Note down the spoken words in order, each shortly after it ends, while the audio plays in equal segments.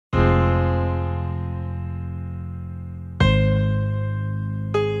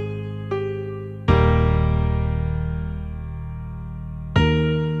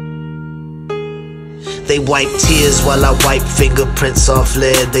They wipe tears while I wipe fingerprints off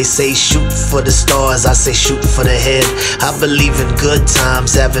lead. They say shoot for the stars, I say shoot for the head. I believe in good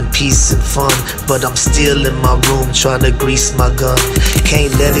times, having peace and fun, but I'm still in my room trying to grease my gun.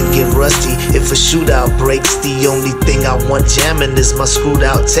 Can't let it get rusty if a shootout breaks. The only thing I want jamming is my screwed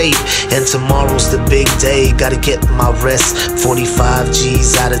out tape. And tomorrow's the big day, gotta get my rest. 45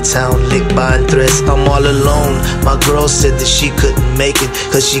 G's out of town, lick buying threats. I'm all alone, my girl said that she couldn't make it,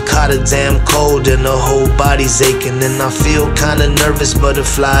 cause she caught a damn cold and her whole body's aching. And I feel kinda nervous,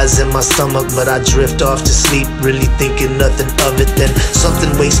 butterflies in my stomach, but I drift off to sleep, really thinking nothing of it. Then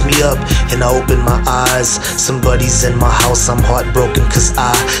something wakes me up and I open my eyes. Somebody's in my house, I'm heartbroken cause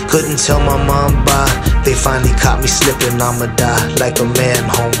I couldn't tell my mom bye. They finally caught me slipping, I'ma die like a man,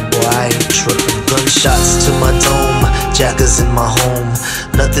 homeboy, I ain't tripping. Gunshots to my dome, jackers in my home.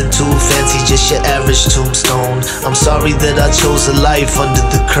 Nothing too fancy, just your average tombstone. I'm sorry that I chose a life under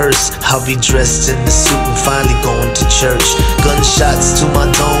the curse. I'll be dressed in the suit and finally going to church. Gunshots to my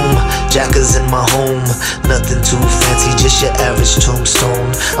dome, jackers in my home. Nothing too fancy, just your average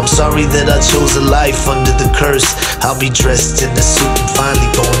tombstone. I'm sorry that I chose a life under the curse. I'll be dressed in the suit and finally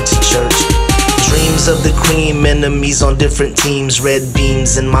going to church. Dreams of the cream, enemies on different teams. Red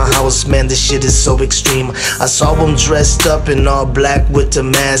beams in my house, man, this shit is so extreme. I saw them dressed up in all black with the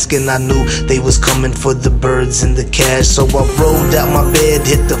mask, and I knew they was coming for the birds and the cash. So I rolled out my bed,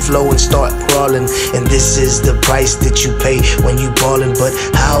 hit the floor and start crawling. And this is the price that you pay when you ballin'. But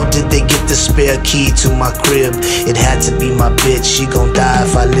how did they get the spare key to my crib? It had to be my bitch, she gon' die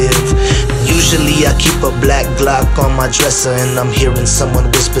if I live. Usually I keep a black Glock on my dresser, and I'm hearing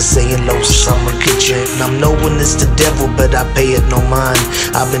someone whisper saying low summer kitchen. And I'm knowing it's the devil, but I pay it no mind.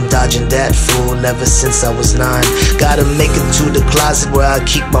 I've been dodging that fool ever since I was 9. Gotta make it to the closet where I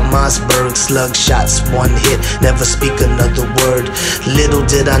keep my Mossberg. Slug shots, one hit, never speak another word. Little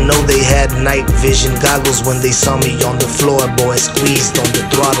did I know they had night vision goggles when they saw me on the floor, boy, squeezed on the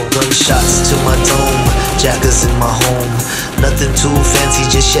throttle. Gunshots to my dome, jackers in my home. Nothing too fancy,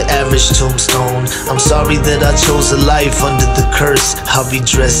 just your average tombstone. I'm sorry that I chose a life under the curse. I'll be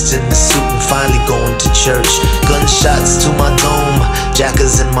dressed in the suit and finally going to church. Gunshots to my dome,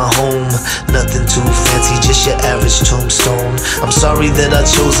 jackers in my home. Nothing too fancy, just your average tombstone. I'm sorry that I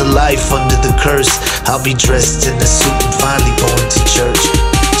chose a life under the curse. I'll be dressed in the suit and finally going to church.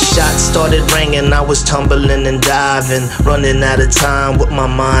 Shots started ringing, I was tumbling and diving, running out of time with my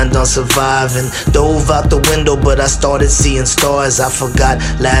mind on surviving. Dove out the window, but I started seeing stars. I forgot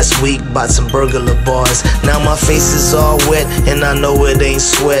last week about some burglar bars. Now my face is all wet and I know it ain't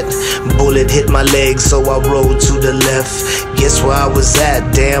sweat. Bullet hit my leg, so I rolled to the left. Guess where I was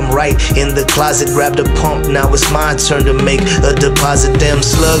at? Damn right, in the closet, grabbed a pump. Now it's my turn to make a deposit. Damn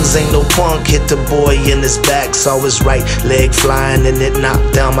slugs ain't no punk, hit the boy in his back. Saw his right leg flying and it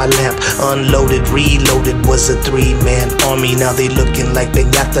knocked down my lamp. Unloaded, reloaded, was a 3-man army. Now they looking like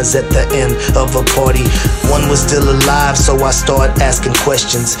piñatas at the end of a party. One was still alive, so I started asking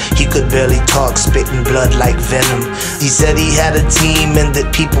questions. He could barely talk, spitting blood like venom. He said he had a team and that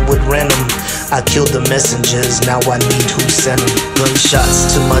people would rent him. I killed the messengers, now I need who sent them.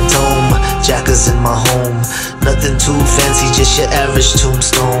 Gunshots to my dome, jackers in my home. Nothing too fancy, just your average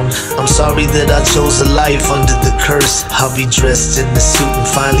tombstone. I'm sorry that I chose a life under the curse. I'll be dressed in the suit and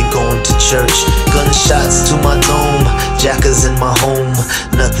finally going to church. Gunshots to my dome, jackers in my home.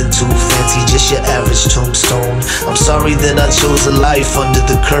 Nothing too fancy, just your average tombstone. I'm sorry that I chose a life under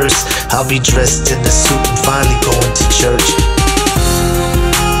the curse. I'll be dressed in the suit and finally going to church.